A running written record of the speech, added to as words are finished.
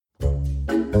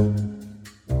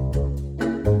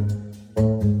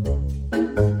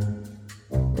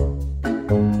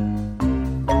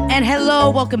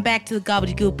welcome back to the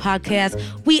Gobbledygook podcast.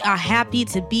 We are happy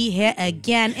to be here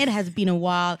again. It has been a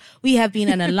while. We have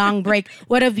been on a long break.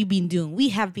 What have we been doing? We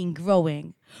have been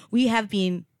growing. We have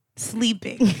been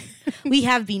sleeping. We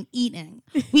have been eating.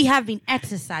 We have been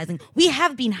exercising. We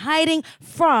have been hiding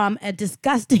from a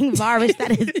disgusting virus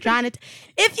that is trying to...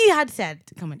 If you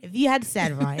had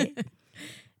said, right,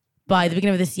 by the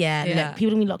beginning of this year, look, people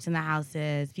are going to be locked in their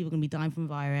houses, people are going to be dying from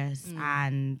virus,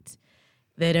 and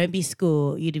there don't be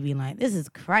school, you'd have been like, this is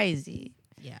crazy.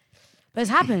 Yeah. But it's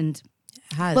happened.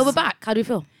 It has. But we're back. How do you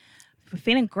feel? We're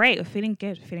feeling great. We're feeling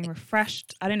good. We're feeling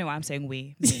refreshed. I don't know why I'm saying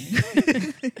we. Me.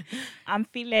 I'm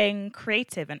feeling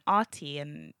creative and arty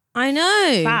and I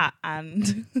know. fat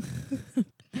and...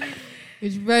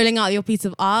 You're just rolling out your piece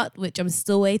of art, which I'm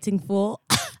still waiting for.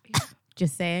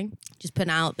 Just saying. Just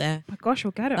putting it out there. my gosh,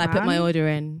 we'll get it, I man. put my order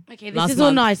in. Okay, this last is all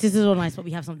month. nice. This is all nice, but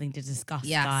we have something to discuss,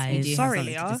 Yes, guys. we do Sorry, have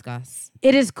something Leah. to discuss.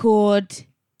 It is called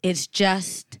It's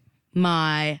Just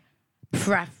My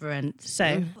Preference. So,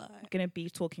 I'm going to be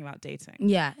talking about dating.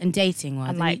 Yeah, and dating ones.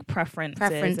 And like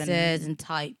preferences. And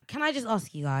type. Can I just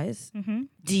ask you guys, Mhm.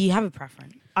 do you have a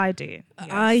preference? I do. Yes.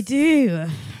 I do.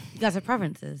 You guys have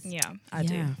preferences? Yeah, I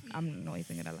do. I'm not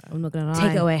even going to lie. I'm not going to lie.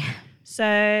 Take it away.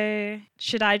 So,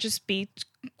 should I just be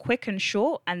quick and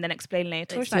short and then explain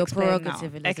later? or It's should I your explain now?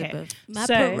 prerogative, Elizabeth. Okay. My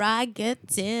So-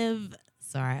 prerogative.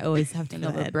 Sorry, I always have to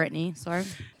Love know it, Brittany. Sorry.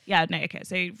 Yeah, no, okay.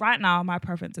 So right now, my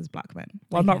preference is black men.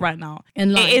 Well, not right now.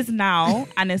 In life. It is now,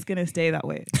 and it's going to stay that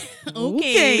way.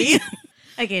 Okay.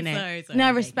 Okay, no. Sorry, No, I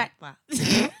okay. respect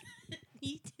that.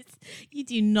 You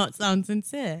do not sound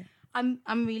sincere. I'm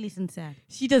really sincere.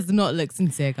 She does not look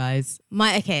sincere, guys.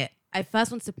 I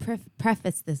first want to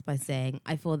preface this by saying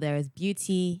I feel there is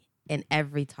beauty in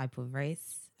every type of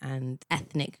race and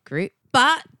ethnic group,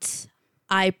 but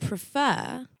I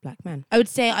prefer black men. I would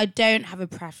say I don't have a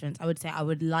preference. I would say I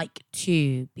would like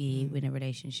to be in a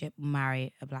relationship,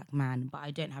 marry a black man, but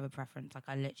I don't have a preference. Like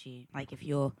I literally, like if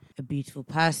you're a beautiful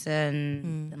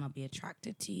person, then I'll be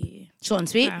attracted to you. Short and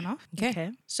sweet. Fair enough.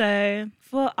 Okay. So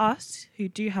for us who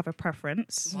do have a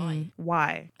preference,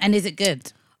 why? And is it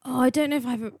good? Oh, I don't know if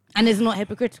I have a And it's not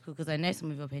hypocritical because I know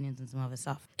some of your opinions and some other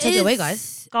stuff. Take it away,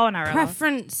 guys. Go on, Ariella.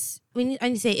 preference. I need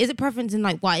to say, is it preference in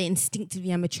like what I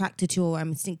instinctively am attracted to or I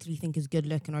instinctively think is good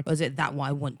looking, or is it that what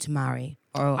I want to marry?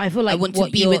 Or I feel like I want to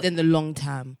what be you're- within the long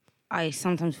term. I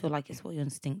sometimes feel like it's what you're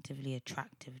instinctively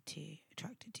attracted to.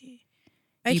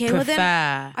 Okay, you well prefer.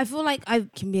 then I feel like I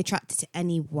can be attracted to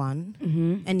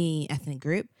anyone, any ethnic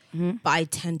group, but I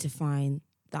tend to find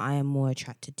that I am more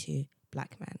attracted to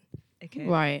black men. Okay.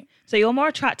 Right. So you're more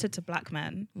attracted to black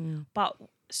men, but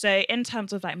so in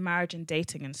terms of like marriage and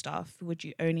dating and stuff, would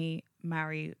you only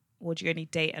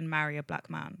date and marry a black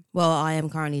man? Well, I am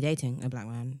currently dating a black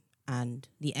man, and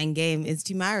the end game is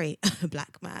to marry a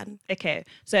black man. Okay.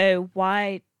 So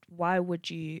why would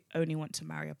you only want to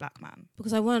marry a black man?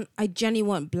 Because I genuinely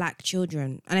want black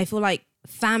children. And I feel like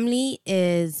family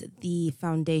is the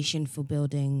foundation for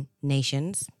building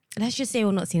nations. Let's just say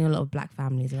we're not seeing a lot of black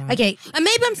families around. Okay. And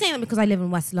maybe I'm saying that because I live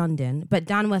in West London, but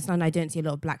down West London, I don't see a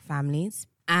lot of black families.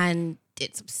 And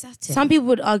it's upsetting. Some people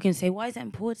would argue and say, why is that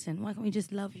important? Why can't we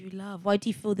just love you love? Why do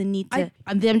you feel the need to...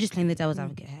 I'm just playing the devil's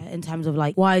advocate here in terms of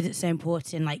like, why is it so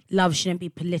important? Like, love shouldn't be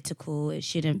political. It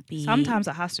shouldn't be... Sometimes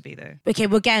it has to be though. Okay,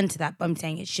 we'll get into that, but I'm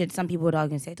saying it should. Some people would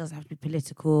argue and say it doesn't have to be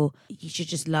political. You should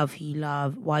just love who you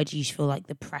love. Why do you feel like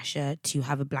the pressure to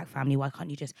have a black family? Why can't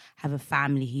you just have a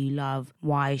family who you love?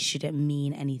 Why should it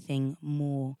mean anything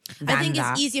more than I think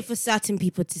that? it's easier for certain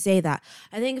people to say that.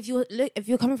 I think if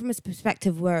you're coming from a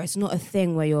perspective where it's not a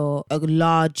thing where a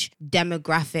large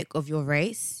demographic of your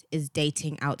race is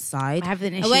dating outside. I have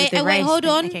an issue Wait, with the wait, race hold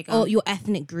thing. on. Okay, go Or on. your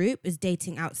ethnic group is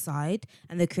dating outside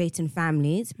and they're creating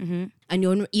families. And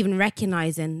you're even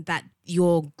recognizing that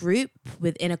your group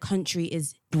within a country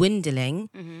is dwindling,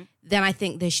 then I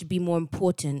think there should be more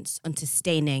importance on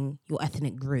sustaining your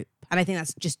ethnic group. And I think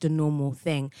that's just a normal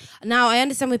thing. Now, I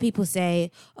understand when people say,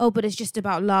 oh, but it's just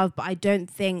about love. But I don't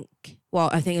think,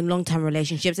 I think in long-term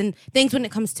relationships and things when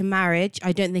it comes to marriage,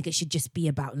 I don't think it should just be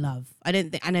about love. I don't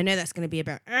think, and I know that's going to be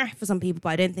about for some people, but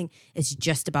I don't think it's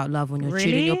just about love when you're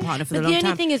choosing your partner for But the long the only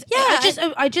time. thing is,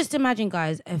 I just imagine,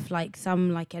 guys, if like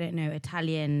some, like, I don't know,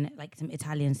 Italian, like some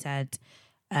Italian said,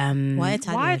 Why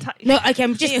Italian? No, okay,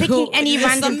 I'm just picking any There's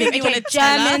random something thing. you Okay, wanna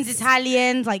tell Germans, us?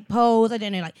 Italians, like Poles, I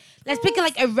don't know. Like, let's pick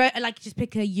just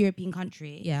pick a European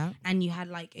country. Yeah. And you had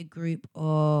like a group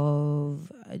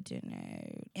of, I don't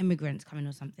know, immigrants coming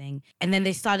or something. And then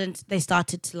they started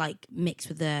to like mix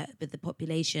with the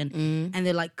population. And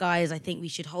they're like, guys, I think we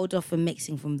should hold off from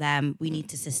mixing from them. We need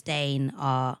to sustain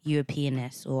our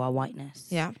Europeanness or our whiteness.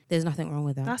 Yeah. There's nothing wrong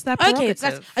with that. That's their Okay,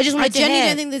 prerogative. I just I wanted to genuinely hear.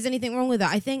 don't think there's anything wrong with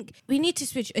that. I think we need to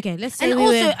switch. Okay, let's say And we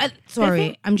also, were-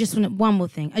 sorry, I'm just one more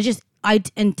thing.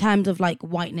 In terms of like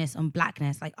whiteness and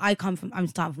blackness, like I'm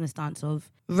starting from the stance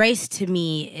of race to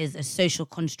me is a social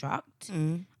construct.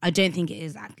 I don't think it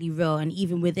is actually real. And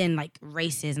even within like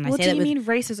races, and What I do say you that with, mean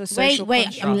race is a social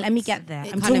construct? let me get there. it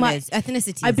I'm kind talking of about is.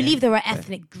 Ethnicity. I believe there are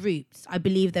ethnic groups. I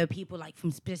believe there are people like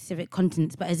from specific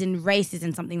continents, but as in race is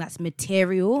in something that's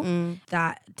material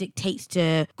that dictates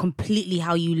to completely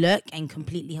how you look and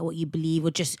completely what you believe or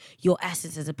just your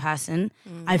essence as a person.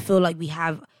 I feel like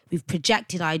we've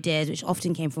projected ideas which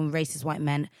often came from racist white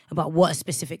men about what a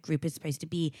specific group is supposed to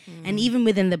be. And even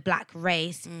within the black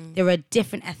race, there are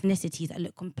different ethnicities that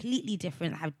look completely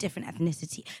different, that have different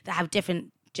ethnicity, that have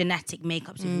different genetic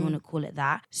makeups, if you want to call it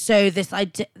that. So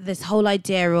this whole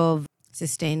idea of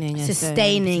sustaining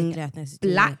sustaining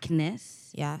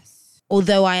blackness, Yes.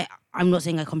 although I'm not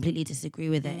saying I completely disagree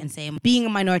with it and saying being a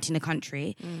minority in a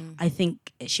country, I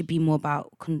think it should be more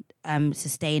about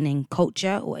sustaining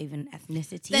culture or even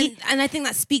ethnicity. And I think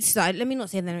that speaks to that. Let me not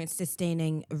say that it's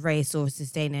sustaining race or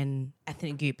sustaining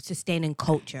ethnic group, sustaining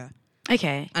culture.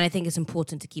 Okay. And I think it's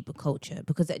important to keep a culture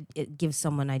because it gives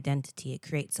someone identity. It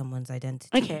creates someone's identity.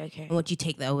 Okay. And once you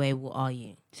take that away, what are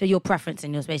you? So your preference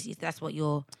and your space, that's what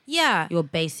you're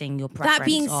basing your preference on. That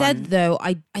being said, though,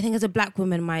 I think as a black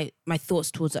woman, my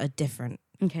thoughts towards it are different.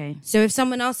 Okay. So if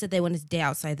someone else said they wanted to date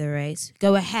outside their race,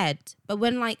 go ahead. But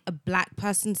when like a black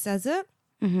person says it,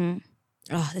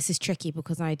 this is tricky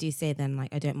because I do say then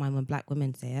like I don't mind when black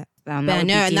women say it. But I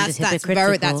know, and that's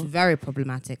very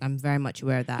problematic. I'm very much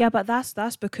aware of that. Yeah, but that's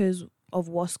because of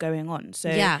what's going on. So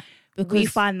because we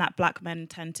find that black men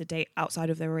tend to date outside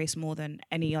of their race more than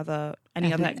any other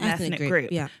ethnic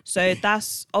group. Yeah. So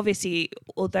that's obviously,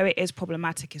 although it is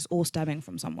problematic, it's all stemming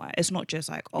from somewhere. It's not just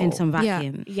like in some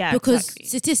vacuum. Yeah, because exactly.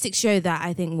 statistics show that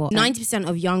I think 90%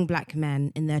 of young black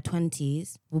men in their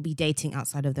 20s will be dating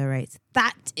outside of their race.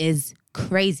 That is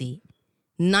crazy.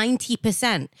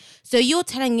 90%. So you're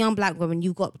telling young black women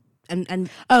you've got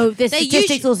the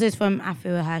statistics also is from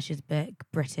Afua Hirsch's book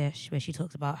British, where she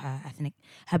talks about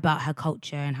about her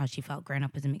culture and how she felt growing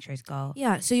up as a mixed race girl.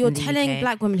 Yeah, so you're telling UK.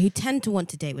 black women who tend to want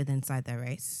to date with inside their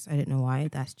race. I don't know why.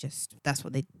 That's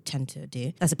what they tend to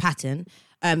do. That's a pattern.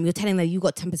 You're telling them you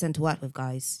got 10% to work with,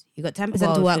 guys. You got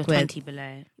 10% to work with. 20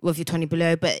 below. Well, if you're 20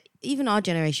 below, but even our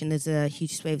generation, there's a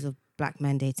huge swathes of black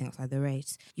men dating outside their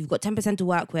race. You've got 10% to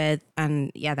work with,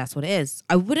 and yeah, that's what it is.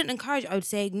 I wouldn't encourage. I would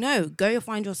say no. Go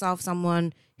find yourself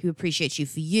someone who appreciates you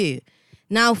for you.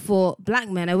 Now, for black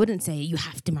men, I wouldn't say you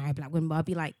have to marry a black woman, but I'd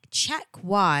be like, check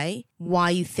why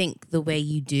you think the way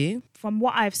you do. From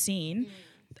what I've seen,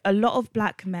 a lot of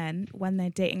black men, when they're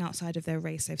dating outside of their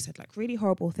race, they've said like really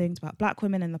horrible things about black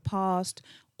women in the past,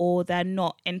 or they're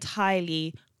not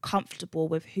entirely comfortable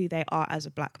with who they are as a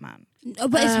black man.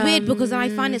 But it's weird because I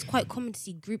find it's quite common to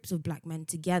see groups of black men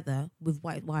together with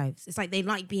white wives. It's like they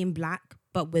like being black,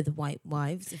 but with white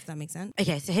wives, if that makes sense.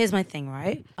 Okay, so here's my thing,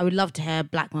 right? I would love to hear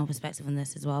black male perspective on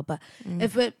this as well, but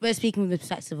if we're speaking from the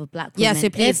perspective of black women... Yeah,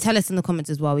 so please tell us in the comments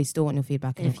as well. We still want your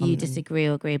feedback. If you disagree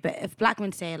or agree, but if black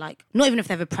men say like, not even if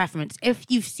they have a preference, if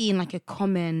you've seen like a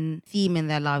common theme in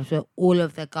their lives where all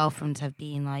of their girlfriends have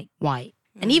been like white,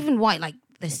 and even white, like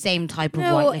the same type of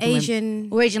white, like Asian,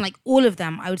 like all of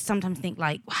them, I would sometimes think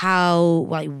like,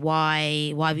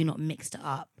 why have you not mixed it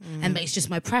up? And but it's just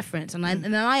my preference, and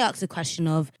then I ask the question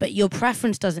of, but your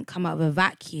preference doesn't come out of a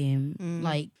vacuum,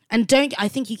 like. And I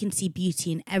think you can see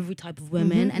beauty in every type of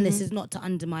woman, and this is not to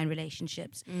undermine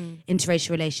relationships, interracial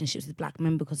relationships with black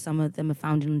men, because some of them are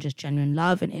founded on just genuine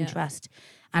love and interest.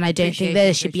 And I don't think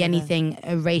there should be anything,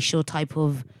 a racial type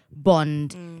of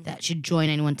bond that should join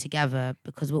anyone together,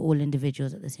 because we're all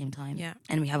individuals at the same time. Yeah.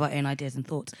 And we have our own ideas and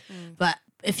thoughts. But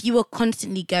if you were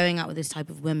constantly going out with this type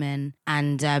of women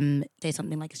and say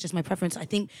something like, it's just my preference, I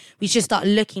think we should start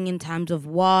looking in terms of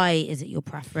why is it your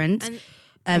preference?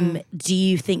 Do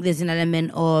you think there's an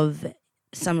element of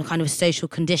some kind of social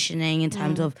conditioning in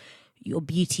terms of your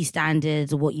beauty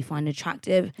standards or what you find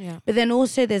attractive? Yeah. But then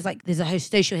also there's a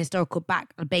social historical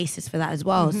basis for that as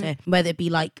well. So whether it be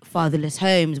like fatherless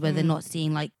homes, where they're not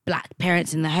seeing like black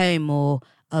parents in the home, or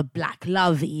a black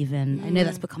love even. I know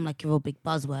that's become like a real big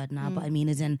buzzword now, but I mean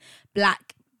as in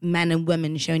black men and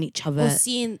women showing each other or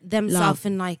seeing themselves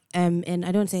in like in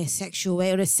I don't say a sexual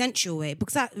way or a sensual way,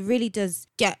 because that really does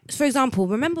get. For example,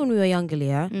 remember when we were younger,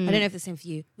 Leah? I don't know if it's the same for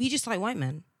you. We just like white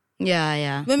men.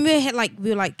 Yeah. When we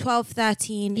were like 12,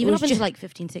 13. Even up until like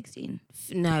 15, 16.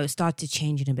 No, it started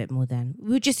changing a bit more then.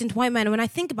 We were just into white men. And when I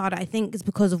think about it, I think it's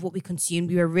because of what we consumed.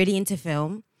 We were really into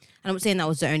film. And I'm not saying that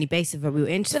was the only basis of it. We were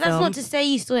into film. But that's not to say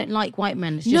you still don't like white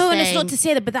men. It's just no, saying... and it's not to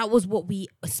say that, but that was what we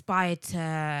aspired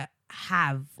to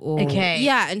have. Or, okay.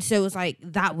 Yeah, and so it was like,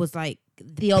 that was like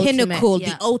the pinnacle,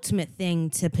 ultimate, the ultimate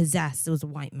thing to possess. It was a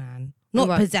white man.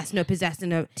 Not possessed, no, possessed.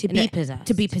 To be possessed.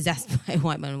 To be possessed by a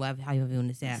white man, whatever, however you want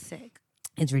to say it. Sick.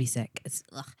 It's really sick.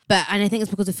 And I think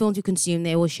it's because the films you consume,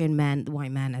 they always show the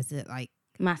white man as the like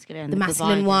masculine, the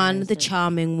masculine one, the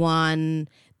charming one,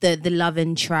 the love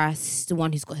interest, the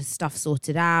one who's got his stuff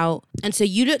sorted out. And so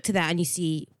you look to that and you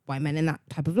see white men in that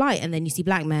type of light, and then you see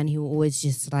black men who are always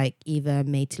just like either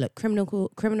made to look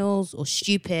criminals or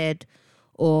stupid,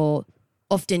 or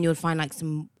often you'll find like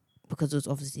some, because it was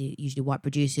obviously usually white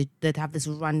producers, they'd have this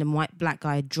random black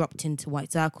guy dropped into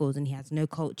white circles, and he has no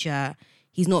culture.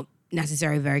 He's not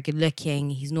necessarily very good looking.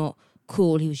 He's not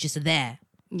cool. He was just there.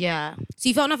 Yeah. So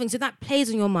you felt nothing. So that plays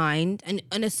on your mind, and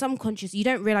as subconscious, you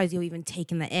don't realize you're even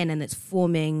taking that in, and it's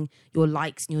forming your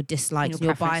likes and your dislikes and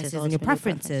your biases and your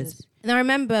preferences. And I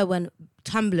remember when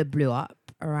Tumblr blew up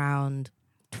around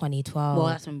 2012. Well,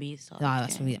 that's when we started. Yeah,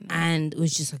 that's when we, and it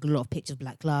was just like a lot of pictures of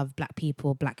black love, black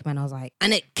people, black men. I was like,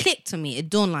 and it clicked on me. It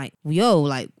dawned like, yo,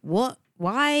 like what?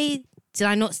 Why did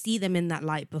I not see them in that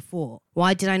light before?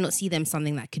 Why did I not see them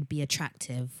something that could be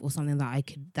attractive or something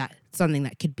something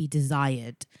that could be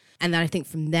desired? And then I think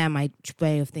from there, my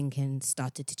way of thinking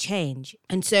started to change.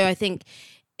 And so I think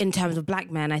in terms of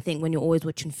black men, I think when you're always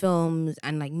watching films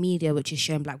and like media, which is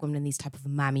showing black women in these type of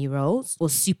mammy roles, or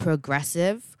super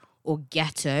aggressive or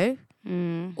ghetto,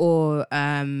 or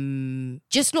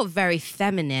just not very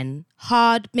feminine,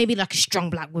 hard, maybe like a strong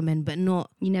black woman, but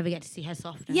not. You never get to see her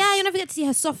softness. Yeah, you never get to see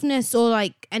her softness or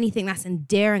like anything that's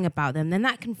endearing about them. Then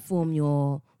that can form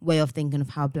your way of thinking of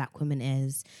how black women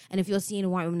is. And if you're seeing a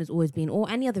white woman as always being, or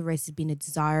any other race as being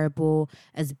desirable,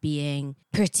 as being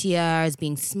prettier, as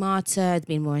being smarter, as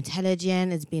being more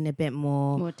intelligent, as being a bit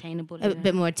more attainable,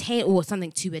 bit more attainable, or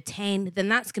something to attain, then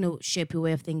that's going to shape your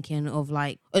way of thinking of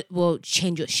like,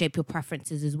 shape your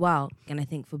preferences as well. And I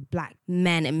think for black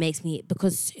men, it makes me,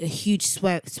 because a huge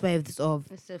swathes of,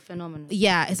 it's a phenomenon.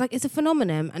 Yeah, it's a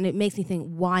phenomenon, and it makes me think,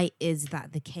 why is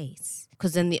that the case?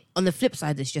 Because then on the flip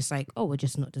side, it's just like, oh, we're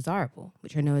just not desirable,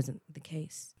 which I know isn't the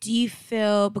case. Do you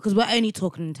feel, because we're only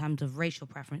talking in terms of racial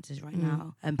preferences right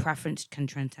now, and preference can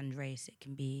transcend race. It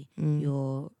can be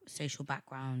your social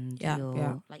background,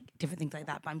 like different things like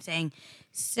that. But I'm saying,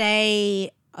 say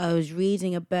I was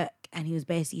reading a book and he was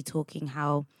basically talking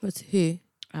how... What's who?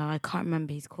 I can't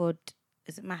remember. He's called...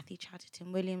 Is it Matthew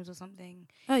Chatterton Williams or something?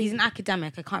 Oh, he's an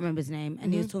academic. I can't remember his name.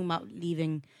 And he was talking about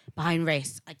leaving behind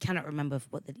race. I cannot remember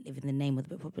even the name of the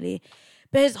book properly.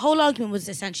 But his whole argument was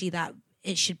essentially that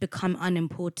it should become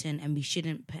unimportant and we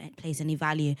shouldn't place any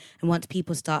value. And once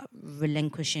people start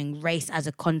relinquishing race as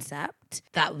a concept,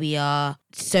 that we are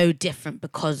so different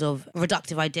because of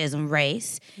reductive ideas on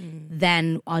race,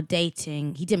 then our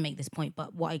dating... He didn't make this point,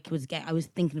 but what I was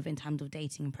thinking of in terms of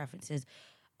dating and preferences,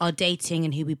 our dating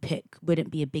and who we pick wouldn't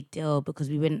be a big deal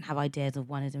because we wouldn't have ideas of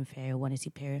one is inferior, one is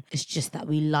superior. It's just that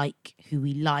we like who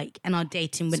we like. And our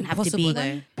dating wouldn't have to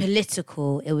be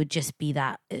political. It would just be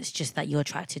that it's just that you're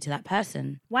attracted to that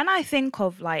person. When I think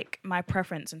of like my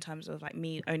preference in terms of like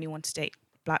me only want to date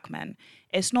black men,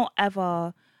 it's not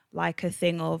ever like a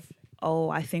thing of,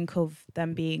 oh, I think of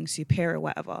them being superior or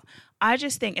whatever. I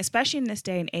just think, especially in this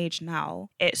day and age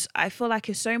now, I feel like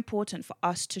it's so important for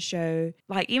us to show,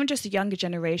 like, even just the younger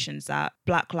generations, that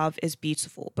black love is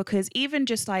beautiful. Because even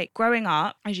just like growing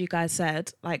up, as you guys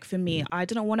said, like for me, I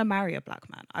didn't want to marry a black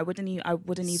man. I wouldn't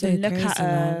even look at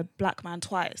a black man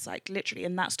twice, like literally.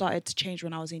 And that started to change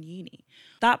when I was in uni.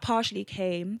 That partially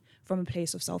came from a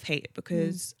place of self-hate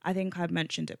because I think I've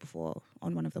mentioned it before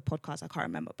on one of the podcasts, I can't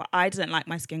remember, but I didn't like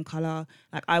my skin color.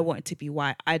 Like I wanted to be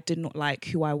white. I did not like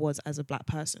who I was as a black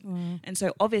person. And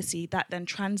so obviously that then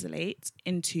translates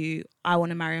into, I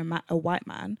want to marry a white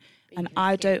man, and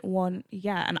I don't want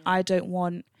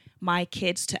my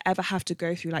kids to ever have to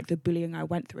go through like the bullying I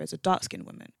went through as a dark-skinned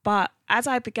woman. But as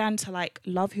I began to like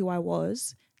love who I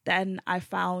was, then I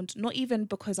found, not even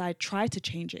because I tried to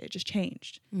change it, it just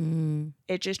changed.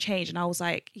 It just changed. And I was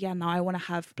like, yeah, now I want to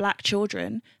have black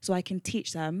children so I can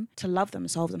teach them to love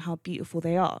themselves and how beautiful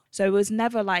they are. So it was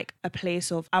never like a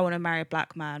place of, I want to marry a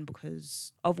black man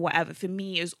because of whatever. For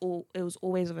me, it was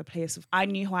always of a place of, I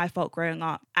knew how I felt growing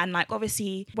up. And like,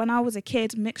 obviously, when I was a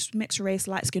kid, mixed race,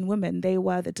 light-skinned women, they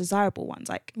were the desirable ones.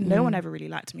 Like, no one ever really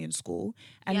liked me in school.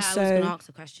 And yeah, so I was going to ask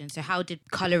the question. So how did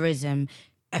colorism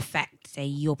affect, say,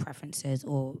 your preferences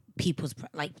or people's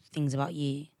like things about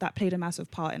you? that played a massive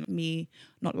part in me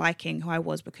not liking who I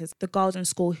was, because the girls in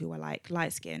school who were like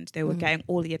light-skinned, they were getting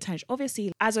all the attention.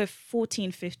 Obviously, as a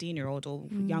 14, 15-year-old or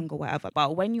younger, whatever,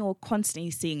 but when you're constantly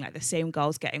seeing like the same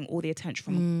girls getting all the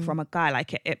attention from a guy,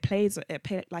 like it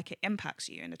impacts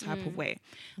you in a type of way.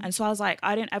 And so I was like,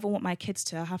 I don't ever want my kids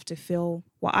to have to feel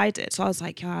what I did. So I was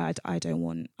like, yeah, I don't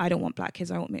want black kids,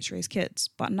 I want mixed race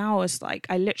kids. But now it's like,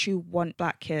 I literally want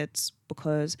black kids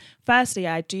because firstly,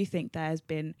 I do think there has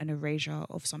been an erasure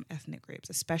of some ethnic groups,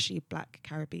 especially black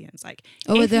Caribbeans. Like,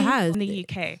 there has in the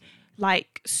UK,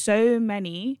 like so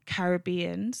many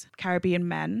Caribbean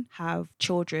men have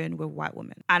children with white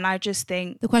women. And I just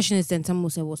think the question is then someone will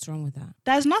say, what's wrong with that?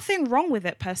 there's nothing wrong with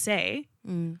it per se.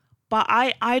 But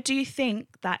I do think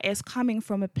that it's coming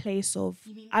from a place of,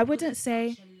 I wouldn't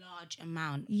say Large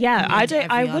amount. Yeah,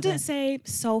 I wouldn't say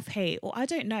self-hate, or I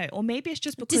don't know, or maybe it's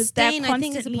just because Disdain, they're I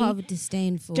think it's a constantly, part of a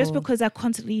disdain for... just because they're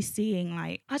constantly seeing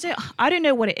like, I don't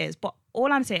know what it is, but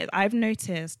all I'm saying is I've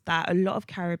noticed that a lot of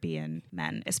Caribbean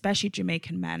men, especially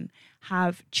Jamaican men,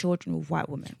 have children with white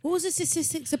women. What was the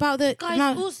statistics about the...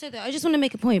 Guys, also though, I just want to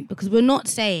make a point, because we're not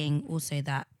saying also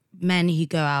that men who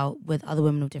go out with other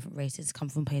women of different races come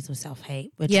from a place of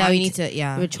self-hate. We're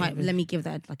trying. Let me give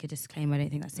that like a disclaimer. I don't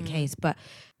think that's the case. But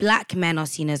black men are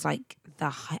seen as like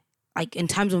like in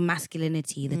terms of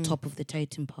masculinity, the top of the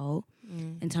totem pole.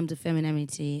 In terms of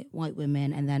femininity, white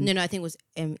women, and then No, I think it was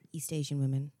East Asian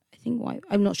women. I think white.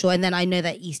 I'm not sure. And then I know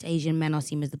that East Asian men are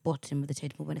seen as the bottom of the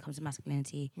totem pole when it comes to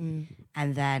masculinity.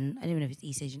 And then I don't even know if it's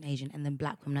East Asian, and then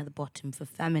black women at the bottom for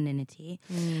femininity.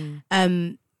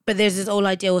 But there's this whole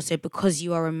idea also, because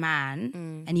you are a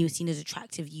man and you're seen as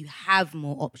attractive, you have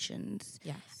more options.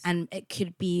 Yes. And it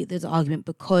could be, there's an argument,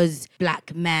 because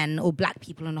black men or black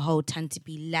people on the whole tend to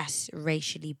be less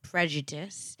racially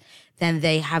prejudiced, then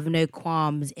they have no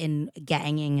qualms in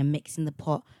getting in and mixing the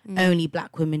pot. Only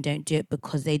black women don't do it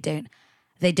because they don't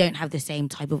have the same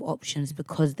type of options,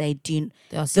 because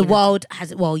the world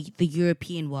has, well, the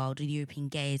European world, the European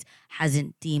gaze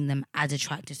hasn't deemed them as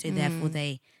attractive. So therefore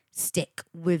they stick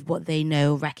with what they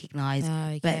know, recognize,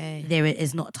 but there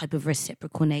is not a type of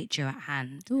reciprocal nature at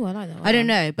hand. Oh, I like that one. I don't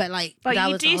know, but like, But that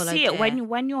you was the do whole see idea. it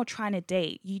when you're trying to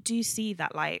date. You do see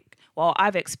that, like, well,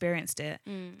 I've experienced it,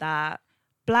 that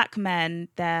black men,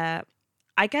 I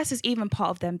guess it's even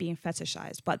part of them being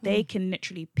fetishized, but they can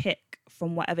literally pick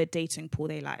from whatever dating pool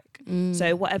they like.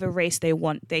 So whatever race they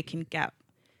want, they can get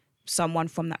someone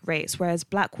from that race. Whereas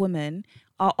black women,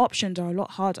 our options are a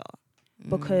lot harder.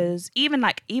 Because even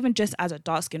just as a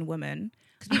dark-skinned woman,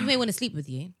 Because people may want to sleep with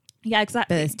you, yeah,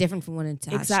 exactly. but it's different from wanting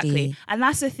to Exactly. actually... And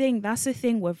that's the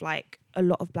thing with like a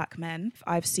lot of black men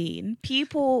I've seen.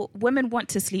 Women want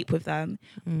to sleep with them.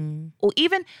 Or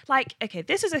even like, okay,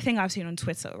 this is a thing I've seen on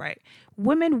Twitter, right?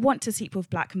 Women want to sleep with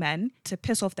black men to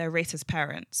piss off their racist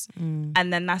parents.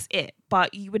 And then that's it.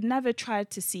 But you would never try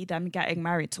to see them getting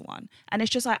married to one. And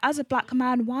it's just like, as a black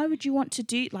man, why would you want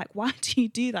to why do you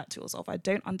do that to yourself? I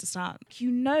don't understand.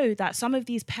 You know that some of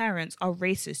these parents are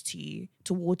racist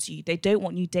towards you. They don't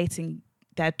want you dating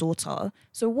their daughter.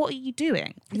 So what are you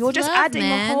doing? You're just adding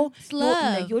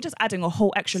a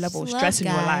whole extra level of stress in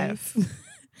your life.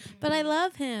 But I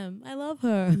love him. I love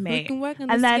her. Mate. We can work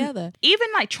on And this then together. even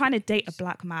like trying to date a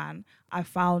black man, I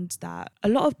found that a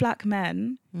lot of black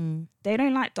men, they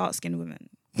don't like dark-skinned women.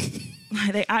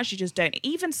 They actually just don't.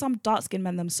 Even some dark-skinned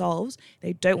men themselves,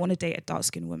 they don't want to date a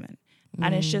dark-skinned woman.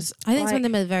 And it's just, I think some of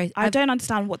them are very... I don't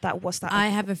understand what's that. I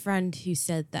have a friend who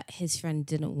said that his friend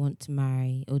didn't want to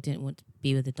marry or didn't want to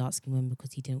be with a dark-skinned woman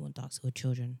because he didn't want dark-skinned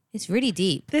children. It's really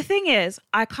deep. The thing is,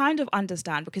 I kind of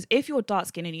understand, because if you're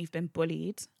dark-skinned and you've been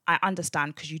bullied, I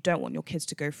understand, because you don't want your kids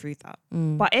to go through that.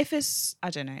 But if it's,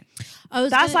 I don't know.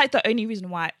 That's like the only reason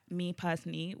why me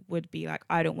personally would be like,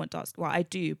 I don't want dark skin. Well, I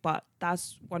do, but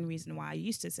that's one reason why I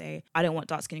used to say I don't want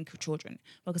dark-skinned children,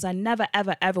 because I never,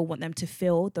 ever, ever want them to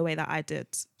feel the way that I did.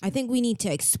 I think we need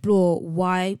to explore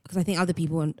why, because I think other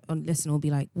people on listen will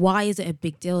be like, why is it a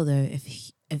big deal though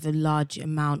if if a large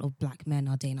amount of black men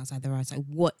are dating outside their race, like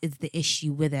what is the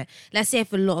issue with it? Let's say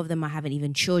if a lot of them are having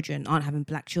even children, aren't having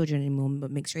black children anymore, but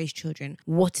mixed race children,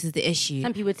 what is the issue?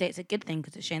 Some people would say it's a good thing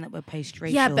because it's showing that we're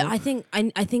post-racial. Yeah, but I think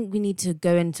we need to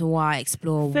go into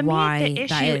explore For why me, the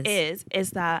that issue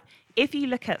is that if you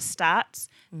look at stats,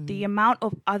 the amount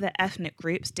of other ethnic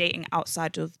groups dating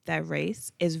outside of their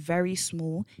race is very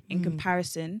small in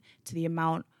comparison to the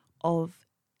amount of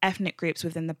ethnic groups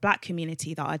within the black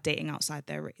community that are dating outside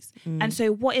their race. And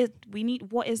so what is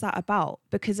that about?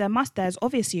 Because there's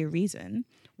obviously a reason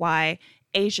why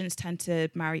Asians tend to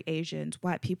marry Asians,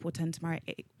 white people tend to marry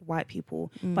white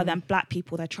people, but then black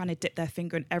people, they're trying to dip their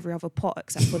finger in every other pot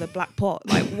except for the black pot.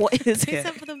 Like, what is it?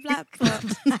 Except for the black pot.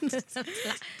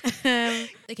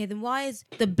 Okay, then why is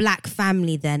the black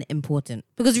family then important?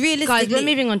 Because realistically, guys, we're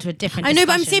moving on to a different I know,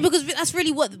 but I'm discussion. saying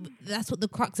because that's what the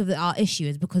crux of our issue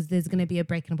is, because there's going to be a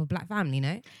breaking up of black family,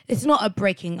 no? It's not a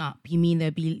breaking up. You mean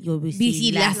you'll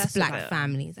see less black of it.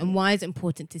 families. And why is it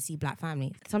important to see black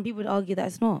families? Some people would argue that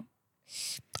it's not.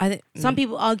 I think Some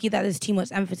people argue that there's too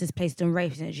much emphasis placed on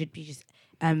race and it should be just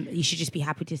you should just be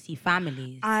happy to see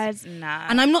families. Nah.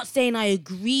 And I'm not saying I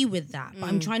agree with that, but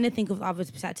I'm trying to think of other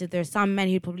perspectives. There are some men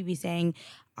who'd probably be saying,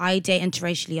 I date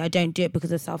interracially, I don't do it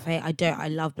because of self-hate, I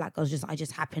love black girls, I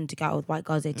just happen to go out with white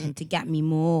girls, they tend to get me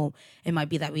more. It might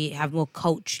be that we have more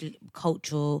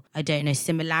cultural, I don't know,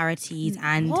 similarities.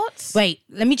 And What? wait,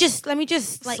 let me just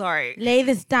like Sorry. lay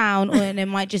this down, and it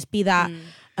might just be that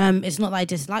it's not that I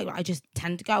dislike, but I just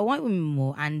tend to go with white women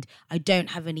more, and I don't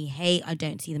have any hate. I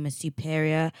don't see them as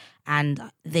superior, and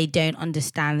they don't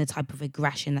understand the type of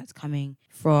aggression that's coming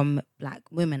from black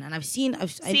women. And Sorry.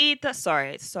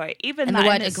 Even And that the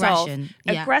word in itself, aggression,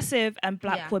 yeah. aggressive and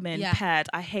black women yeah. paired,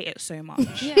 I hate it so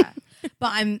much. yeah,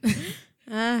 but I'm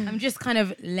just kind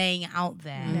of laying it out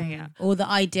there, Yeah. or the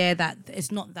idea that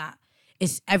it's not that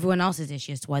it's everyone else's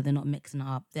issue as to why they're not mixing it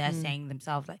up. They're saying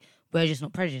themselves like, we're just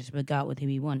not prejudiced. We'll go out with who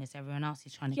we want. It's everyone else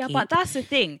who's trying to keep. Yeah, but that's the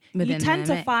thing. You within tend their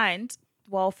to mix. find,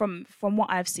 well, from what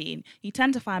I've seen, you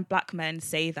tend to find black men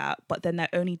say that, but then they're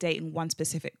only dating one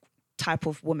specific type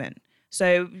of woman.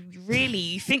 So really,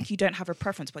 you think you don't have a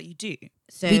preference, but you do.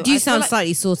 So we do I feel sound like-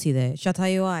 slightly saucy though. Shall I tell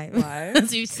you why? Why?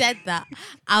 Because you said that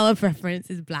our preference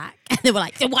is black. And they were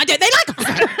like, so why don't they like us?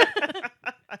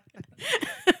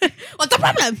 What's the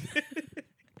problem?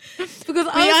 because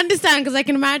We understand, because I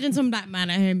can imagine some black man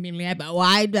at home being like, but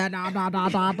why? Da, da, da, da,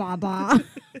 da, da, da.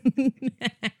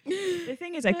 The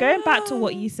thing is, going back to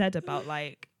what you said about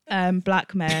like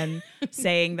black men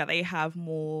saying that they have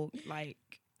more like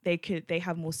they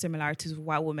have more similarities with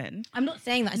white women. I'm not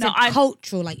saying that. I No, said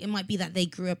cultural. Like, it might be that they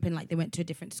grew up in, like, they went to a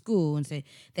different school, and so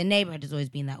their neighborhood has always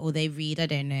been that, or they read. I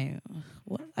don't know.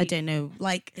 What? I don't know.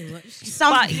 Like,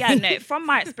 But yeah, no. From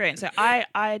my experience, so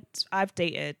I've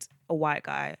dated a white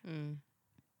guy.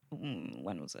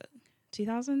 When was it?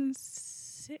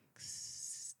 2016?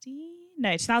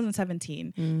 No,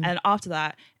 2017. And after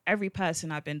that, every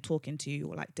person I've been talking to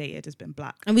or like dated has been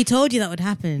black. And we told you that would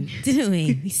happen, didn't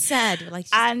we? We said, like,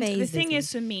 And the thing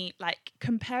is, for me, like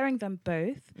comparing them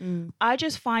both, I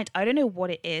just find, I don't know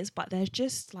what it is, but there's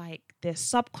just like this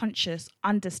subconscious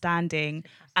understanding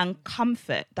and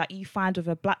comfort that you find with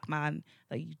a black man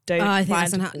that you don't I think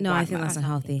find that's with a no, I white think man. that's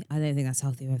unhealthy. I don't think that's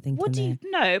healthy. I think. What do you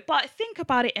know? But think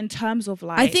about it in terms of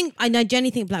like. I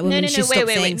genuinely think black women should stop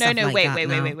saying stuff like that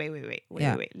now.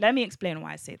 Wait. Let me explain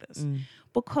why I say this.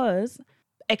 Because,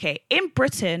 okay, in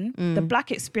Britain, the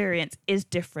black experience is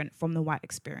different from the white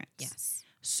experience. Yes.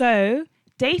 So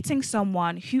dating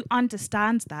someone who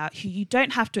understands that, who you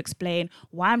don't have to explain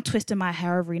why I'm twisting my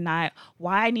hair every night,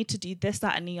 why I need to do this,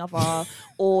 that, and the other,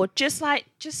 or just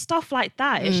stuff like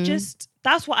that. It's just,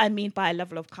 that's what I mean by a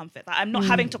level of comfort. That I'm not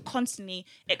having to constantly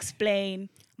explain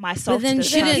myself. But then to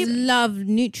this person. shouldn't love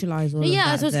neutralize all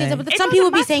yeah, of that's what I was that? going to say. though? But It some people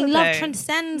doesn't be saying matter, love though.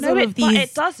 transcends No, all it- of but these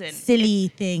it doesn't. silly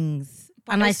things.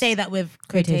 And I it's- say that with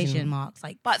quotation marks.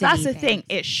 Like, But silly that's the thing. things.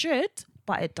 It should,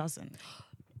 but it doesn't.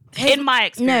 In my No,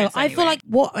 experience. I feel like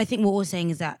what I think we're all saying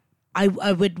is that I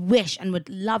would wish and would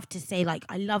love to say, like,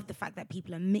 I love the fact that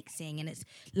people are mixing and it's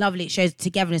lovely, it shows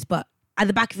togetherness, but at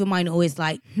the back of your mind, always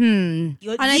like, I you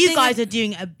think guys are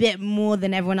doing a bit more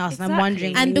than everyone else. And I'm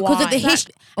wondering And because of the why.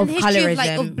 history of of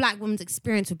colorism. black women's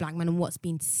experience with black men and what's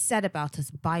been said about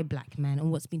us by black men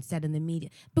and what's been said in the media,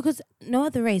 because no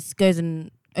other race goes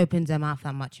and opens their mouth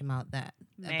that much about that,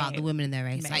 about the women in their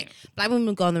race. Like, black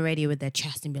women go on the radio with their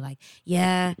chest and be like,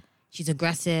 yeah, she's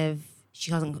aggressive, she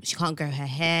can't grow her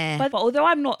hair. But although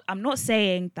I'm not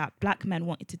saying that black men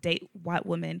wanting to date white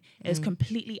women is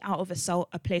completely out of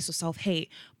a place of self-hate,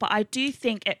 but I do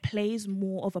think it plays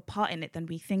more of a part in it than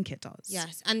we think it does.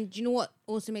 Yes, and do you know what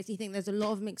also makes me think there's a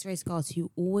lot of mixed race girls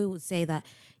who always would say that,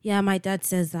 yeah, my dad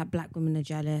says that black women are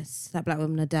jealous, that black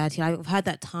women are dirty. I've heard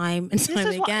that time and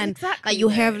time again. Exactly, like you'll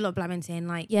hear a lot of black men saying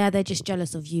like, yeah, they're just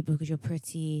jealous of you because you're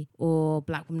pretty, or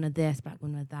black women are this, black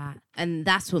women are that. And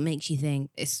that's what makes you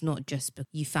think it's not just because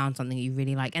you found something you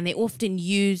really like. And they often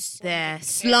use their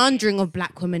slandering of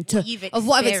black women of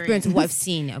what I've experienced, of what I've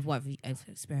seen, of what I've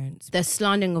experienced. Their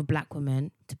slandering of black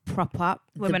women to prop up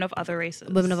women of other races.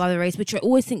 Women of other race, which I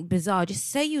always think bizarre. Just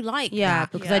say you like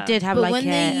that. Because I did have but when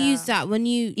they use that, when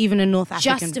you even in North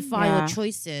African, justify your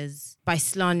choices by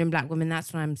slandering black women,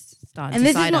 that's when I'm starting and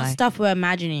to this is not stuff we're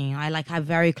imagining. I have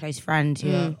very close friends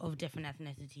who are of different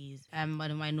ethnicities.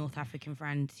 One of my North African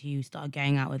friends who started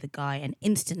going out with a guy, and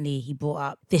instantly he brought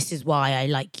up, this is why I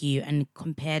like you, and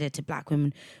compared it to black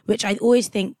women, which I always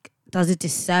think does a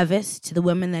disservice to the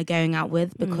women they're going out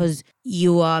with, because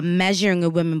you are measuring a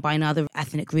woman by another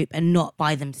ethnic group and not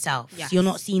by themselves. Yes. You're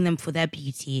not seeing them for their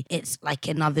beauty. It's like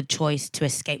another choice to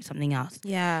escape something else.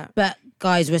 Yeah. But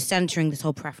guys, we're centering this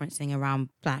whole preference thing around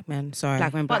Black men, sorry.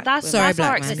 black men, But black that's, women. that's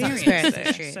our black man. experience.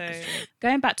 That's true. So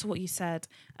going back to what you said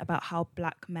about how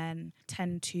black men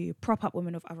tend to prop up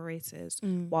women of other races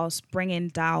whilst bringing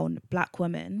down black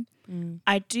women,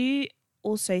 I do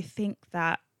also think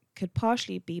that could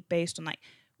partially be based on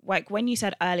like when you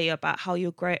said earlier about how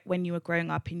when you were growing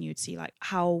up and you'd see like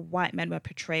how white men were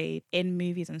portrayed in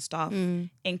movies and stuff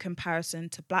in comparison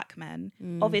to black men.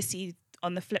 Obviously,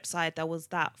 on the flip side, there was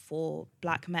that for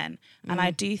black men. And I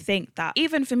do think that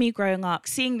even for me growing up,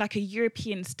 seeing like a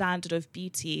European standard of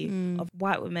beauty of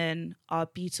white women are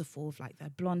beautiful with like their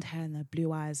blonde hair and their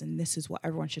blue eyes, and this is what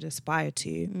everyone should aspire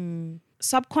to.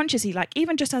 Subconsciously, like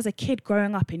even just as a kid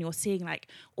growing up and you're seeing like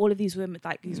all of these women,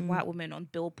 like these white women on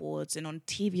billboards and on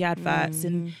TV adverts,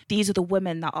 and these are the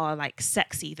women that are like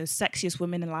sexy, the sexiest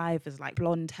women alive is like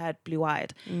blonde haired, blue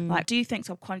eyed. Like, do you think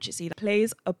subconsciously that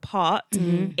plays a part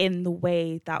in the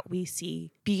way that we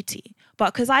see beauty?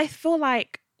 But because I feel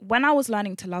like when I was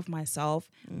learning to love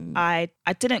myself, I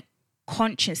didn't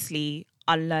consciously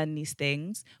unlearn these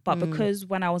things, but because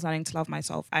when I was learning to love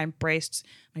myself, I embraced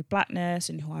my blackness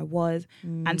and who I was,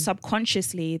 and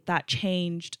subconsciously that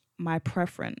changed my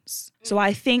preference. So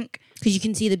I think because you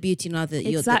can see the beauty now that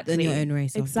you're in your own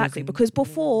race. Exactly, because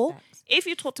before, if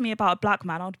you talk to me about a black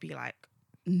man, I'd be like,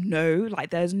 no, like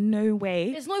there's no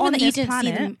way. It's not even that you didn't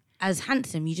see them as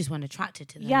handsome, you just weren't attracted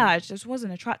to them. Yeah, I just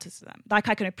wasn't attracted to them. Like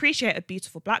I can appreciate a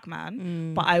beautiful black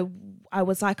man, but I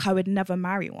was like, I would never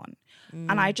marry one.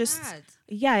 And I just,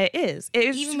 yeah, it is. It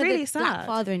is even really with a sad. black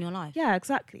father in your life. Yeah,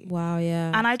 exactly. Wow,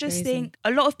 yeah. And I just think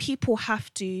a lot of people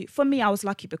have to, for me, I was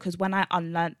lucky because when I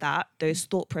unlearned that, those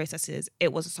thought processes,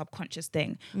 it was a subconscious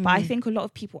thing. But I think a lot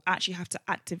of people actually have to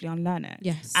actively unlearn it.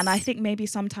 Yes. And I think maybe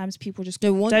sometimes people just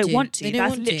don't want to. That's want to.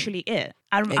 literally it.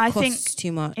 And It I costs think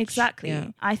too much. Exactly. Yeah.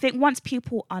 I think once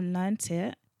people unlearned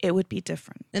it would be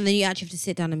different. And then you actually have to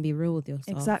sit down and be real with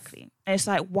yourself. Exactly. It's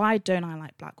like, why don't I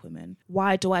like black women?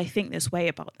 Why do I think this way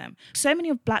about them? So many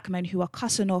of black men who are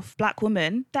cussing off black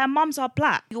women, their mums are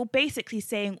black. You're basically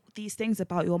saying these things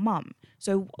about your mum.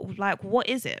 So like, what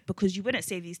is it? Because you wouldn't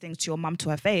say these things to your mum to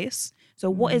her face. So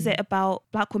what is it about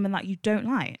black women that you don't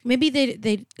like? Maybe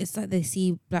they it's like they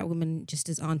see black women just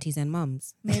as aunties and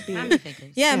mums. Maybe. Mammy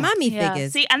figures. Yeah, mammy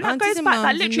figures. See, and that Aunties goes and back, that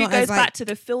mums, literally not as, goes like- back to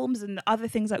the films and the other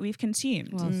things that we've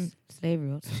consumed. Well,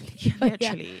 slavery or something.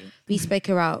 Literally. We spoke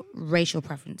about racial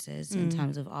preferences in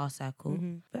terms of our circle.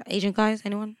 But Asian guys,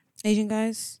 anyone? Asian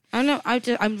guys. I don't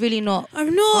know. I'm really not.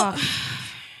 I'm not.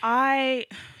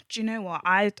 Do you know what?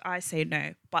 I say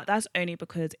no, but that's only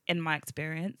because in my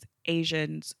experience,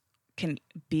 Asians can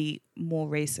be more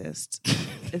racist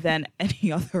than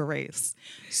any other race.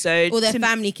 So Or their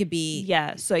family could be.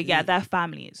 yeah. So yeah, their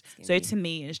families. So to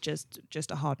me, it's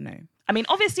just a hard no. I mean,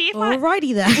 obviously, if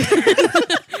Alrighty then.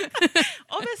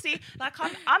 obviously, like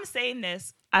I'm saying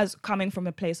this as coming from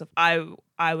a place of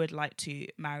I would like to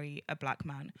marry a black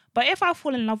man. But if I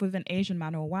fall in love with an Asian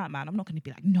man or a white man, I'm not going to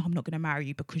be like, no, I'm not going to marry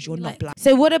you because you're not black.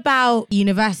 So what about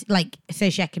university, like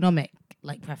socioeconomic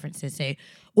like preferences? So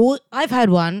I've heard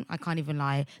one, I can't even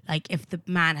lie, like if the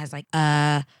man has like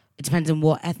it depends on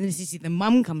what ethnicity the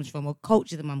mum comes from or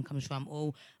culture the mum comes from,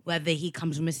 or whether he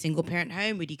comes from a single parent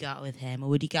home, would you go out with him, or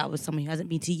would you go out with someone who hasn't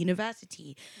been to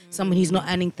university, someone who's not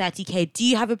earning 30k? Do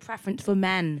you have a preference for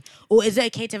men, or is it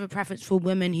okay to have a preference for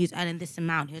women who's earning this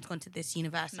amount, who has gone to this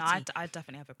university? No, I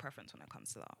definitely have a preference when it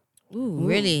comes to that. Ooh,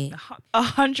 really?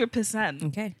 100%.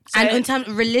 Okay. So and in terms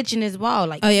of religion as well,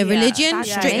 like religion, that's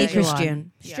strictly everyone.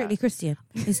 Christian. Yeah. Strictly Christian.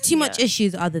 There's too much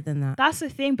issues other than that. That's the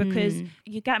thing, because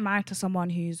you get married to someone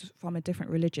who's from a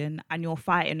different religion and you're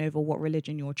fighting over what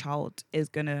religion your child is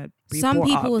going to be Some brought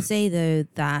people up. will say though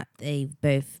that they've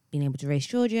both been able to raise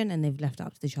children and they've left it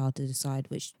up to the child to decide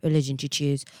which religion to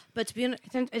choose. But to be honest,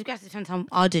 It depends how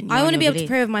ardent you I are want in to be your able to belief.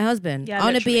 pray with my husband. Yeah, I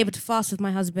want to be literally. able to fast with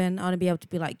my husband. I want to be able to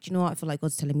be like, do you know what? I feel like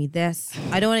God's telling me this.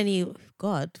 I don't want any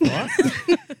God. What?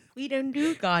 We don't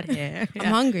do God here. I'm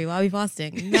hungry. Why are we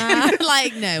fasting? Nah,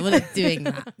 like no, we're not doing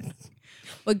that.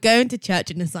 We're going to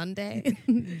church on a Sunday.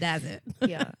 That's it.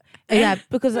 Yeah. Yeah,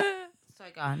 because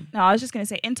sorry, go on. No, I was just going to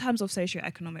say, in terms of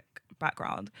socioeconomic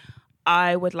background,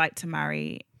 I would like to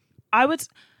marry. I was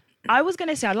going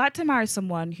to say I'd like to marry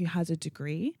someone who has a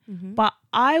degree, but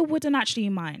I wouldn't actually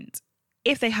mind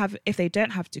if they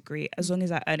don't have a degree, as long as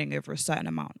they're earning over a certain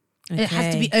amount. It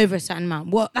has to be over a certain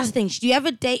amount. Well, that's the thing. Should you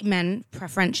ever date men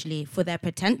preferentially for their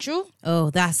potential?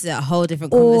 Oh, that's a whole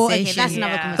different Or, conversation. okay, that's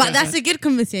another Yeah. conversation. But that's a good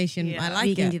conversation. Yeah. I like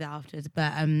we it. can do that afterwards.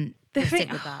 But The let's thing,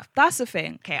 stick with that. that's the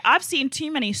thing. Okay, I've seen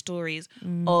too many stories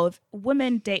of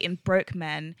women dating broke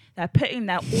men. They're putting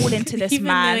their all into this Even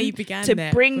though man you began to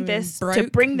there, bring women this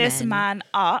broke men. man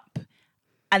up,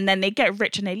 and then they get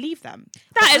rich and they leave them.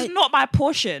 That is not my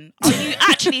portion. Are you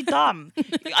actually dumb?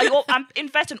 I'm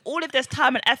investing all of this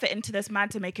time and effort into this man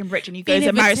to make him rich, and you go Being to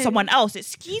a marry victim. someone else.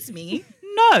 Excuse me?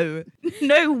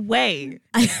 No way.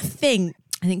 I think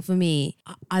for me,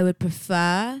 I would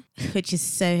prefer, which is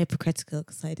so hypocritical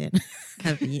because I don't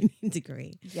have a uni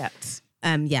degree. Yet.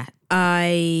 Yeah,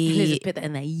 I Lizzie, put that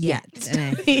in there. yet. Yet.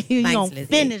 Thanks, You don't Lizzie.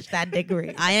 finish that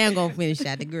degree. I am going to finish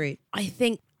that degree. I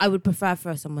think I would prefer for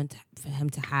him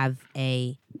to have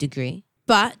a degree.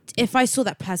 But if I saw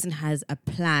that person has a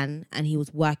plan and he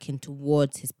was working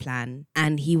towards his plan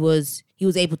and he was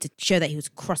able to show that he was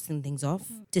crossing things off,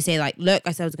 to say like, look,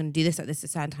 I said I was going to do this at this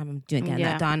certain time, I'm getting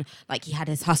Yeah. that done. Like he had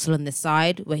his hustle on the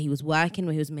side where he was working,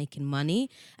 where he was making money,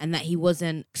 and that he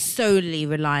wasn't solely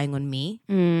relying on me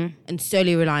and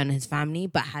solely relying on his family,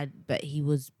 but he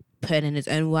was putting in his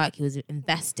own work, he was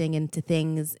investing into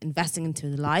things, investing into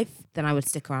his life, then I would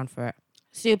stick around for it.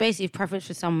 So you're basically preference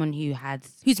for someone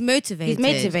Who's motivated.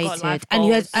 Got life and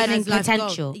who has goals. earning Has life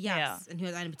potential. goals. Yes, Yeah. and who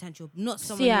has earning potential. Not So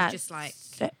someone yeah, who's just like,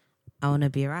 so- I want to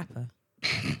be a rapper.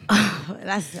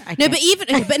 that's okay. No,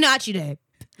 but no, actually no.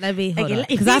 Let me hold on. If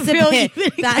Because that's a real, bit. you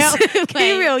wouldn't That's go, be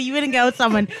wait. real. You wouldn't go with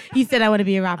someone. You said I want to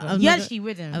be a rapper. I'm You not- actually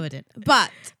wouldn't. I wouldn't.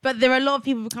 But But there are a lot of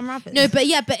people who become rappers. no, but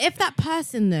if that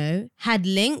person though had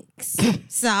links,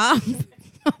 I'm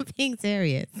being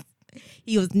serious.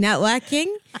 He was networking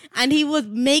and he was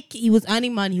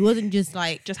earning money. He wasn't just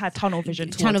like Just had tunnel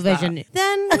vision. tunnel towards vision. that.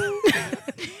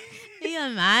 Then yeah,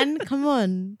 man, come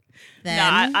on.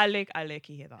 Then No, I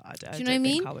low-key hear that. do you know what I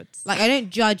mean? I would. Like, I don't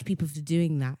judge people for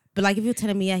doing that. But like, if you're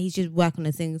telling me, yeah, he's just working on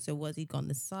a thing, so was he got on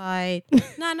the side?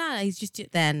 no, he's just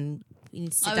then we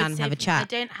need to sit down and have a I chat.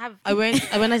 don't have. I won't.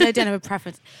 When I say I don't have a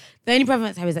preference, the only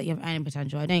preference I have is that you have earning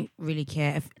potential. I don't really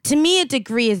care. To me, a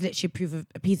degree is literally proof of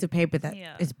a piece of paper that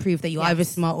is proof that you're either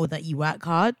smart or that you work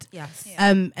hard. Yes.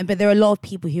 But there are a lot of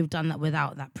people who've done that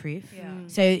without that proof. Yeah.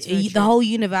 So very the true. whole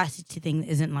university thing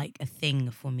isn't like a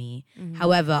thing for me.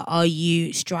 However, are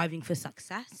you striving for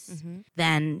success?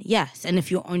 Then yes. And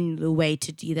if you're on the way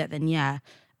to do that, then yeah.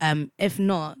 If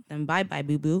not, then bye bye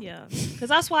boo boo. Yeah, because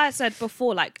that's why I said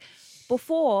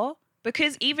before,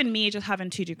 because even me just having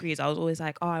 2 degrees, I was always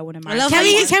like, oh, I want to marry. love Can how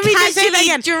we you just say that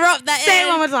again? Drop that Say it in.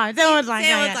 one more time. Say it one more time. Say it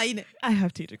Yeah, one yeah. more time, you know. I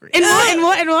have 2 degrees. In what? In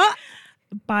what? In what?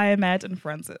 Biomed and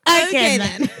forensics. Okay,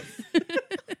 then.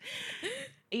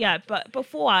 Yeah, but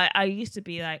before I used to